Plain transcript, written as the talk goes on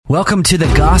Welcome to the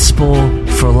Gospel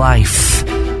for Life.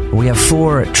 We have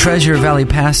 4 Treasure Valley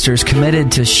pastors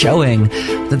committed to showing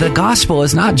that the gospel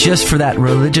is not just for that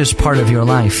religious part of your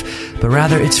life, but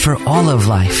rather it's for all of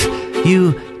life.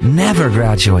 You never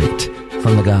graduate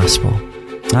from the gospel.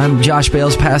 I'm Josh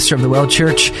Bales, pastor of the Well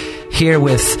Church, here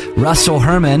with Russell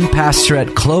Herman, pastor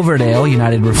at Cloverdale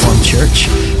United Reformed Church,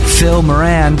 Phil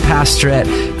Moran, pastor at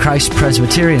Christ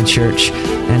Presbyterian Church,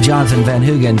 and Jonathan Van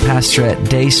Hoogen, pastor at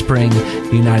Dayspring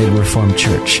United Reformed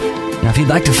Church. Now, if you'd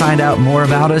like to find out more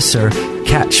about us or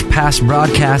catch past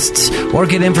broadcasts or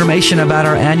get information about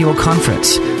our annual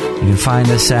conference, you can find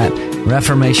us at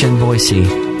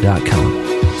reformationboise.com.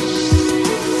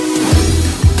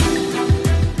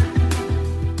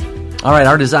 All right,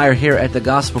 our desire here at the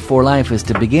Gospel for Life is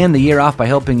to begin the year off by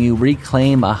helping you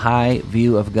reclaim a high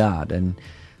view of God. And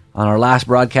on our last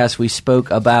broadcast, we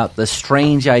spoke about the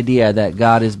strange idea that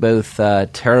God is both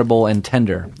terrible and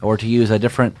tender, or to use a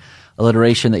different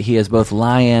alliteration, that he is both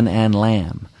lion and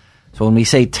lamb. So when we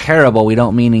say terrible, we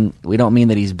don't mean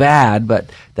that he's bad,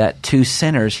 but that to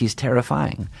sinners he's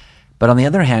terrifying. But on the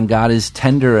other hand, God is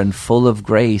tender and full of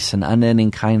grace and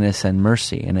unending kindness and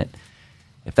mercy. And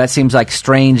if that seems like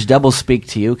strange doublespeak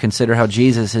to you, consider how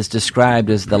Jesus is described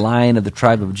as the Lion of the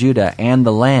tribe of Judah and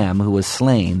the Lamb who was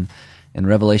slain in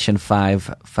Revelation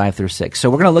 5:5-6. So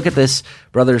we're going to look at this,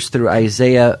 brothers, through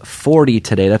Isaiah 40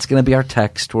 today. That's going to be our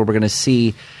text, where we're going to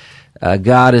see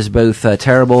God is both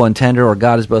terrible and tender, or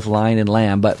God is both lion and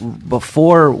lamb. But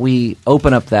before we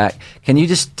open up that, can you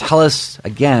just tell us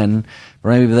again,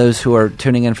 for maybe those who are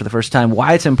tuning in for the first time,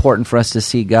 why it's important for us to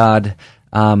see God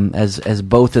as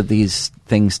both of these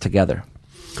things together?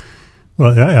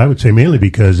 Well, I would say mainly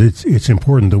because it's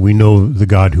important that we know the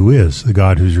God who is, the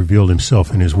God who's revealed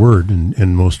himself in his word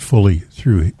and most fully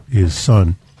through his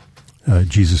Son,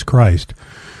 Jesus Christ.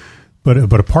 But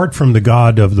apart from the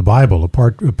God of the Bible,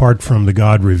 apart from the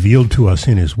God revealed to us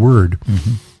in his word,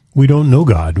 we don't know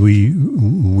God.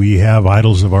 We have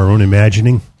idols of our own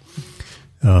imagining.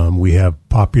 We have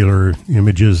popular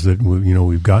images that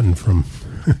we've gotten from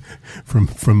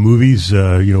movies,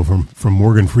 from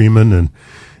Morgan Freeman and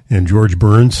George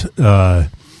Burns.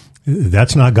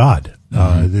 That's not God.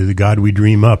 The God we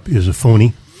dream up is a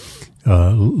phony.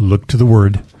 Look to the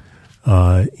Word,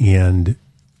 and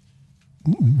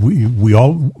we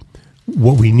all.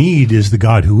 What we need is the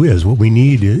God who is. What we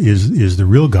need is the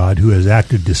real God who has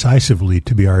acted decisively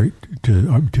to be our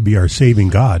saving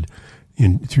God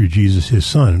through Jesus, his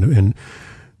Son. And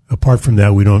apart from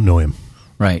that, we don't know him.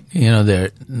 Right. There are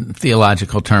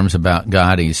theological terms about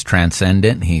God. He's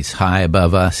transcendent. He's high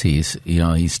above us. He's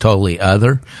totally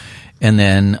other. And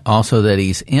then also that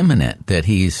he's immanent, that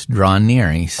he's drawn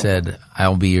near. He said,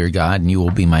 I'll be your God and you will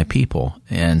be my people.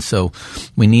 And so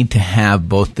we need to have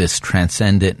both this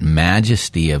transcendent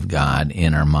majesty of God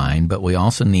in our mind, but we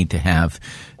also need to have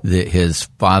his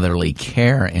fatherly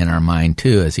care in our mind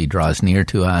too, as he draws near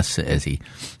to us, as he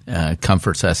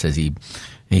comforts us, as he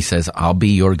says, I'll be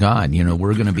your God.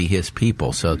 We're going to be his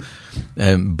people. So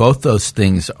both those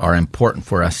things are important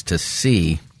for us to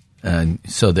see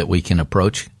so that we can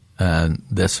approach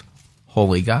this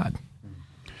holy God.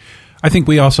 I think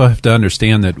we also have to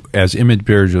understand that as image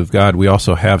bearers of God, we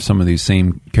also have some of these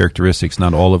same characteristics,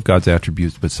 not all of God's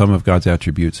attributes, but some of God's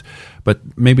attributes. But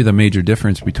maybe the major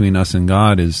difference between us and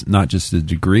God is not just the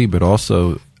degree, but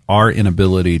also our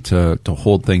inability to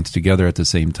hold things together at the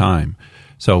same time.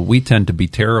 So we tend to be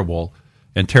terrible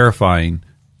and terrifying,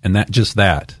 and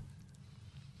that.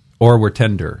 Or we're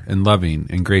tender and loving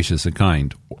and gracious and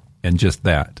kind, and just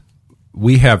that.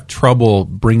 We have trouble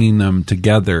bringing them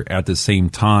together at the same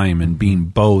time and being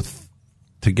both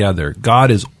together.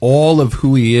 God is all of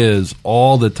who he is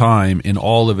all the time in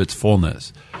all of its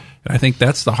fullness. And I think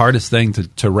that's the hardest thing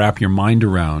to wrap your mind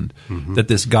around, that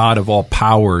this God of all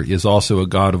power is also a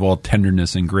God of all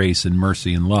tenderness and grace and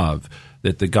mercy and love.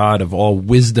 That the God of all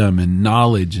wisdom and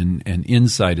knowledge and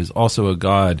insight is also a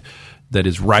God that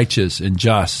is righteous and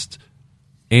just,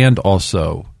 and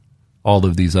also all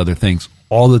of these other things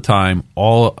all the time,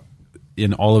 all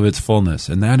in all of its fullness.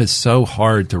 And that is so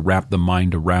hard to wrap the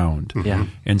mind around. Yeah.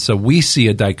 And so we see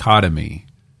a dichotomy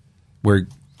where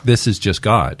this is just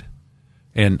God.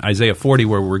 And Isaiah 40,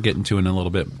 where we're getting to in a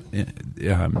little bit,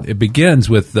 it begins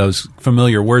with those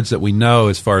familiar words that we know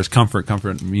as far as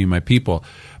comfort me, my people.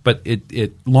 But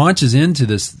it launches into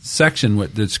this section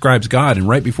that describes God, and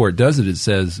right before it does it, it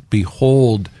says,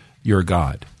 "Behold your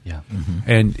God." Yeah,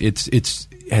 and it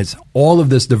has all of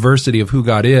this diversity of who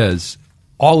God is.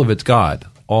 All of it's God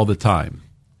all the time,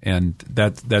 and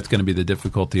that's going to be the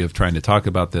difficulty of trying to talk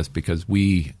about this, because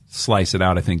we slice it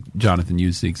out. I think Jonathan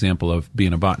used the example of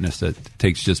being a botanist that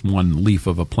takes just one leaf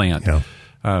of a plant. Yeah.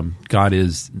 God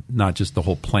is not just the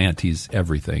whole plant; He's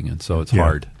everything, and so it's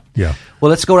hard. Yeah. Well,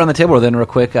 let's go around the table then real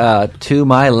quick. To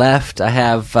my left, I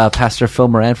have Pastor Phil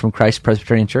Moran from Christ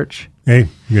Presbyterian Church. Hey,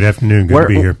 good afternoon. Good to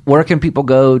be here. Where can people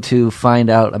go to find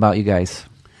out about you guys?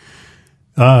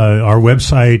 Our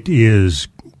website is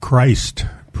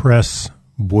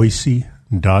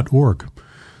christpressboise.org.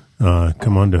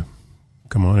 Come on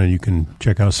and you can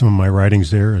check out some of my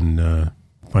writings there and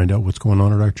find out what's going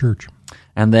on at our church.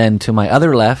 And then to my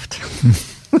other left,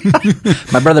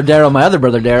 my other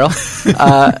brother Daryl,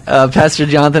 Pastor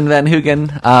Jonathan Van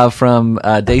Hugen from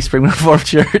Dayspring Reformed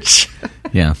Church.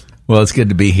 Yeah. Well, it's good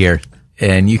to be here.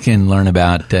 And you can learn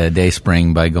about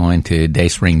Dayspring by going to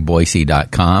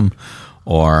dayspringboise.com,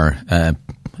 or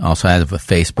also have a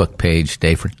Facebook page,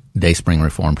 Dayspring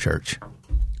Reformed Church.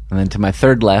 And then to my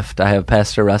third left, I have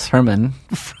Pastor Russ Herman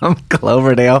from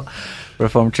Cloverdale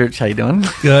Reformed Church. How you doing?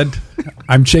 Good.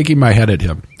 I'm shaking my head at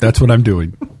him. That's what I'm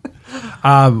doing.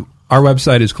 Our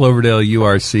website is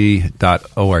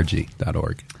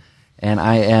cloverdaleurc.org. And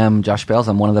I am Josh Bales.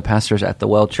 I'm one of the pastors at The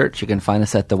Well Church. You can find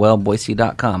us at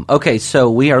thewellboise.com. Okay, so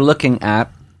we are looking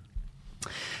at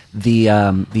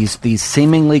these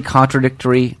seemingly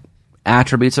contradictory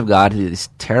attributes of God. He's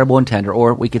terrible and tender,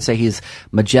 or we could say he's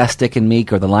majestic and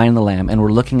meek, or the Lion and the Lamb, and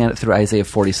we're looking at it through Isaiah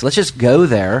 40. So let's just go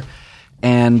there.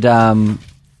 And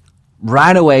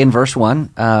right away in verse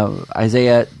 1,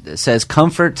 Isaiah says,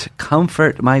 Comfort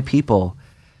my people,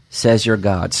 says your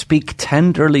God. Speak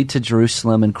tenderly to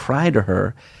Jerusalem and cry to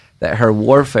her that her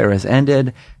warfare is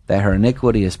ended, that her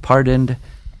iniquity is pardoned,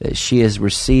 that she has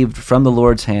received from the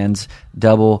Lord's hands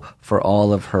double for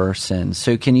all of her sins.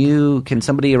 So can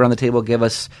somebody around the table give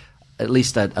us at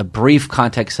least a brief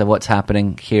context of what's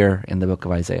happening here in the book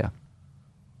of Isaiah?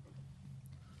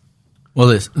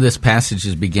 Well, this passage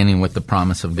is beginning with the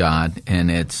promise of God, and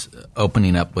it's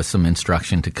opening up with some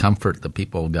instruction to comfort the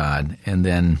people of God, and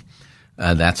then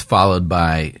that's followed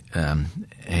by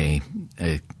a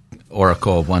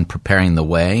oracle of one preparing the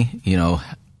way,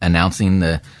 announcing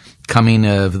the coming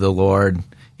of the Lord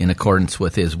in accordance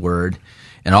with His word.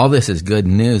 And all this is good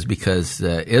news because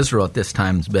Israel at this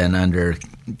time has been under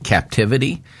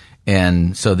captivity,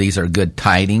 and so these are good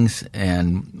tidings.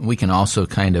 And we can also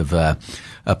kind of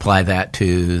apply that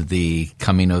to the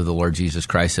coming of the Lord Jesus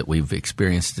Christ that we've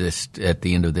experienced this at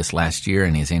the end of this last year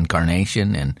in His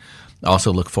incarnation, and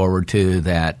also look forward to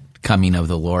that coming of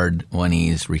the Lord when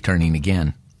He's returning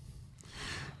again.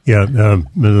 Yeah,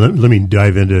 let me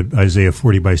dive into Isaiah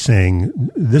 40 by saying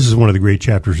this is one of the great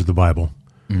chapters of the Bible.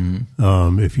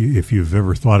 Mm-hmm. If you've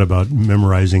ever thought about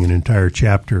memorizing an entire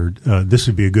chapter, this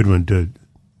would be a good one to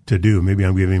do. Maybe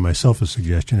I'm giving myself a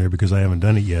suggestion there because I haven't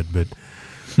done it yet. But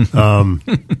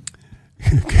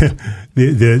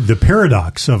the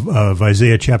paradox of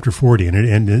Isaiah chapter 40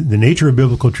 and the nature of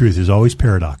biblical truth is always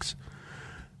paradox.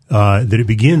 That it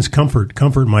begins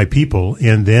comfort my people,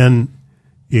 and then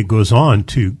it goes on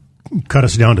to cut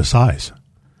us down to size.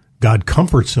 God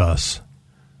comforts us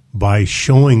by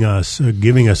showing us,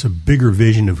 giving us a bigger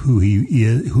vision of who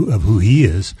He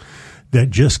is, that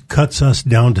just cuts us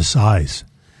down to size.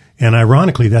 And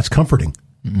ironically, that's comforting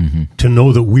to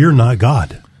know that we're not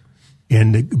God,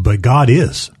 but God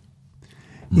is.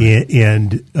 Right.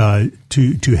 And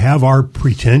to have our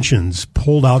pretensions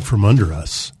pulled out from under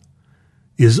us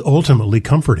is ultimately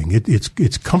comforting.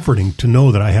 It's comforting to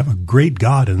know that I have a great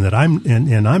God and that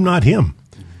I'm not Him.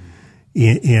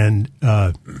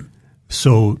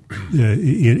 So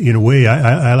in a way,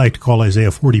 I like to call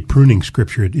Isaiah 40 pruning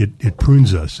scripture. It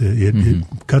prunes us. It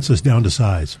cuts us down to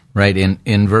size. Right.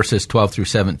 In verses 12 through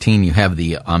 17, you have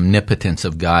the omnipotence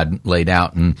of God laid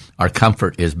out, and our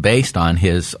comfort is based on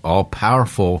His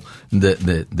all-powerful,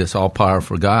 this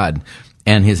all-powerful God,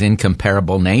 and His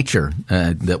incomparable nature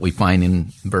that we find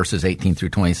in verses 18 through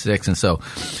 26. And so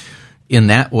in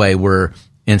that way, we're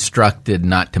instructed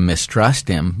not to mistrust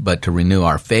Him, but to renew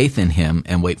our faith in Him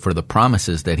and wait for the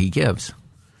promises that He gives.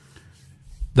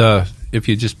 If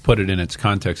you just put it in its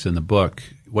context in the book,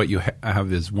 what you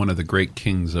have is one of the great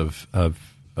kings of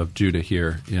Judah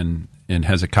here in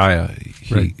Hezekiah.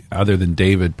 Right. Other than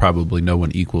David, probably no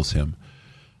one equals him.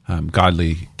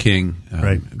 Godly king,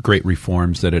 right. Great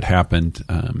reforms that had happened.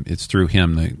 It's through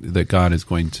him that God is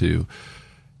going to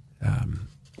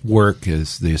work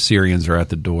as the Assyrians are at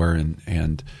the door,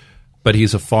 but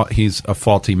he's a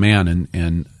faulty man,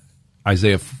 and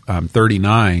Isaiah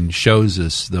 39 shows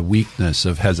us the weakness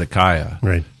of Hezekiah.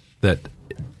 Right. That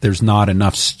there's not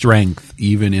enough strength,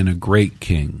 even in a great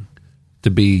king, to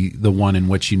be the one in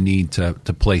which you need to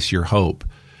place your hope.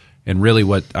 And really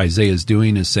what Isaiah is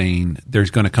doing is saying there's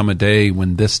going to come a day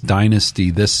when this dynasty,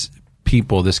 this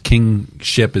people, this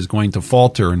kingship is going to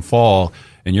falter and fall,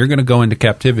 and you're going to go into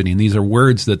captivity. And these are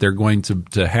words that they're going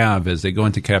to have as they go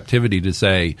into captivity to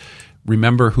say,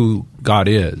 remember who God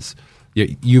is.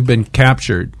 You've been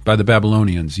captured by the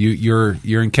Babylonians. You're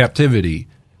in captivity,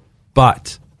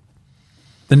 but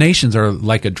the nations are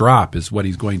like a drop, is what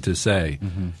he's going to say,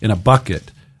 in a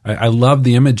bucket. I love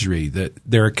the imagery that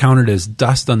they're counted as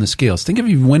dust on the scales. Think if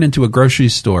you went into a grocery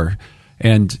store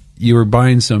and you were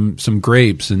buying some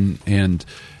grapes, and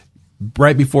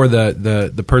right before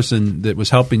the person that was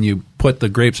helping you put the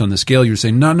grapes on the scale, you were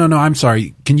saying, no, I'm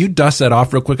sorry. Can you dust that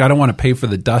off real quick? I don't want to pay for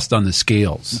the dust on the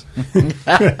scales.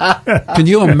 Can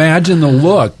you imagine the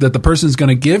look that the person's going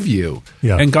to give you?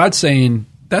 Yeah. And God's saying,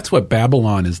 that's what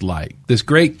Babylon is like. This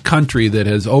great country that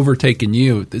has overtaken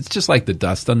you, it's just like the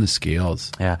dust on the scales.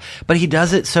 Yeah. But he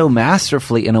does it so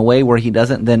masterfully in a way where he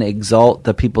doesn't then exalt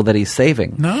the people that he's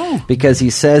saving. No. Because he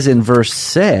says in verse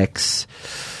 6,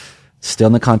 still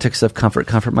in the context of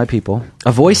comfort my people,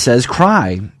 a voice says,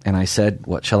 cry. And I said,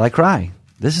 what shall I cry?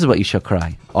 This is what you shall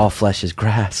cry. All flesh is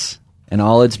grass, and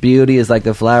all its beauty is like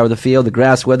the flower of the field. The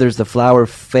grass withers, the flower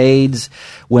fades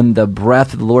when the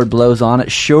breath of the Lord blows on it.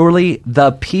 Surely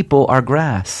the people are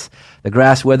grass. The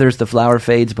grass withers, the flower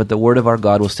fades, but the word of our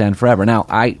God will stand forever. Now,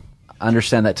 I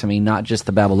understand that to mean not just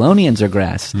the Babylonians are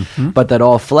grass, but that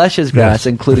all flesh is grass, Yes,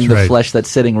 including that's the right. flesh that's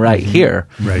sitting right here.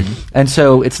 Right. And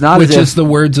so it's not Which as if... is the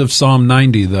words of Psalm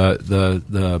 90,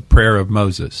 the prayer of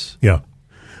Moses. Yeah.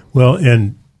 Well,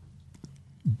 and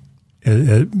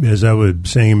as I was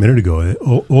saying a minute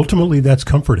ago, ultimately that's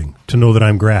comforting to know that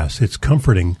I'm grass. It's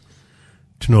comforting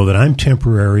to know that I'm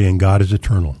temporary and God is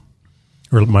eternal.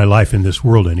 Or my life in this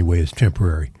world, anyway, is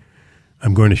temporary.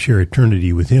 I'm going to share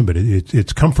eternity with Him, but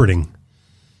it's comforting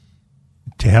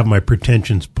to have my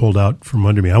pretensions pulled out from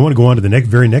under me. I want to go on to the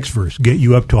very next verse. Get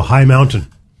you up to a high mountain,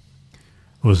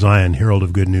 O Zion, herald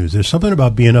of good news. There's something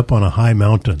about being up on a high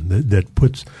mountain that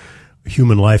puts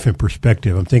human life in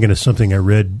perspective. I'm thinking of something I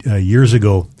read years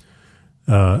ago.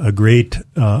 A great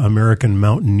American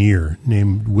mountaineer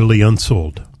named Willie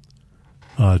Unsold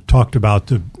talked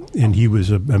about and he was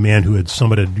a man who had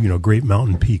summited great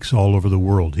mountain peaks all over the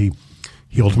world. He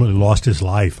ultimately lost his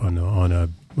life on a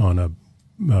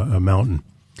mountain,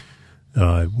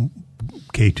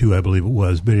 K2 I believe it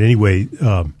was. But anyway,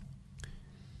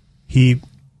 he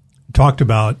talked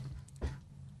about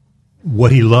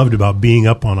what he loved about being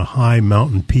up on a high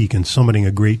mountain peak and summiting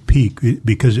a great peak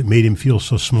because it made him feel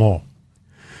so small.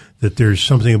 That there's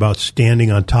something about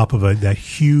standing on top of that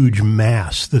huge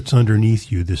mass that's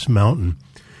underneath you, this mountain,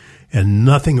 and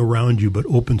nothing around you but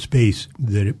open space,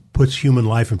 that it puts human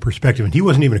life in perspective. And he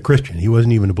wasn't even a Christian. He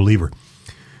wasn't even a believer.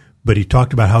 But he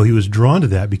talked about how he was drawn to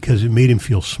that because it made him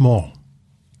feel small.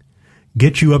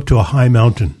 Get you up to a high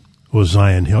mountain, O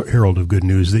Zion, herald of good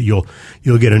news, that you'll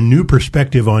get a new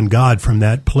perspective on God from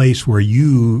that place where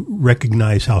you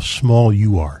recognize how small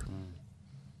you are.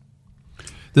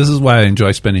 This is why I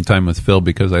enjoy spending time with Phil,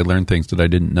 because I learned things that I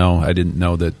didn't know. I didn't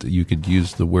know that you could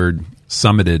use the word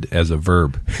summited as a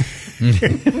verb.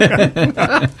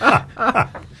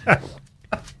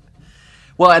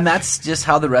 Well, and that's just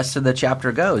how the rest of the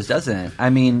chapter goes, doesn't it? I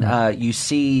mean, you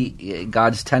see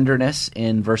God's tenderness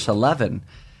in verse 11.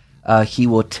 He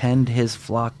will tend his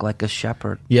flock like a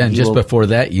shepherd. Yeah, and just before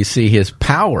that, you see his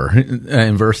power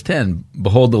in verse 10.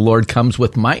 Behold, the Lord comes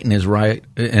with might in his right,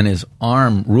 and his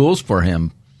arm rules for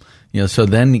him. So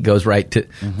then he goes right to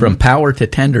from power to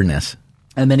tenderness.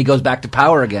 And then he goes back to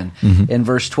power again in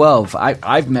verse 12.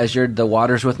 I've measured the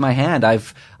waters with my hand.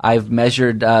 I've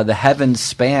measured the heavens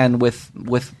span with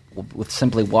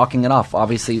simply walking it off.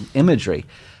 Obviously, imagery.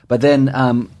 But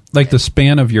then, like the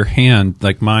span of your hand,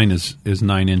 like mine is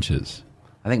 9 inches.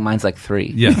 I think mine's like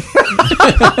 3. Yeah.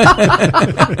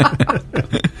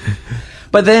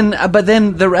 But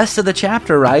then the rest of the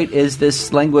chapter, right, is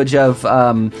this language of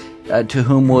to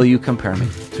whom will you compare me?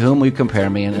 To whom will you compare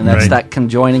me? And that's Right. that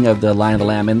conjoining of the Lion of the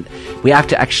Lamb. And we have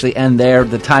to actually end there.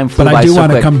 The time flew But by I do so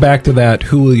want to quick. come back to that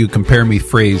 "who will you compare me"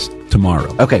 phrase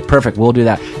tomorrow. Okay, perfect. We'll do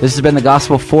that. This has been the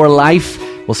Gospel for Life.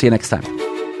 We'll see you next time.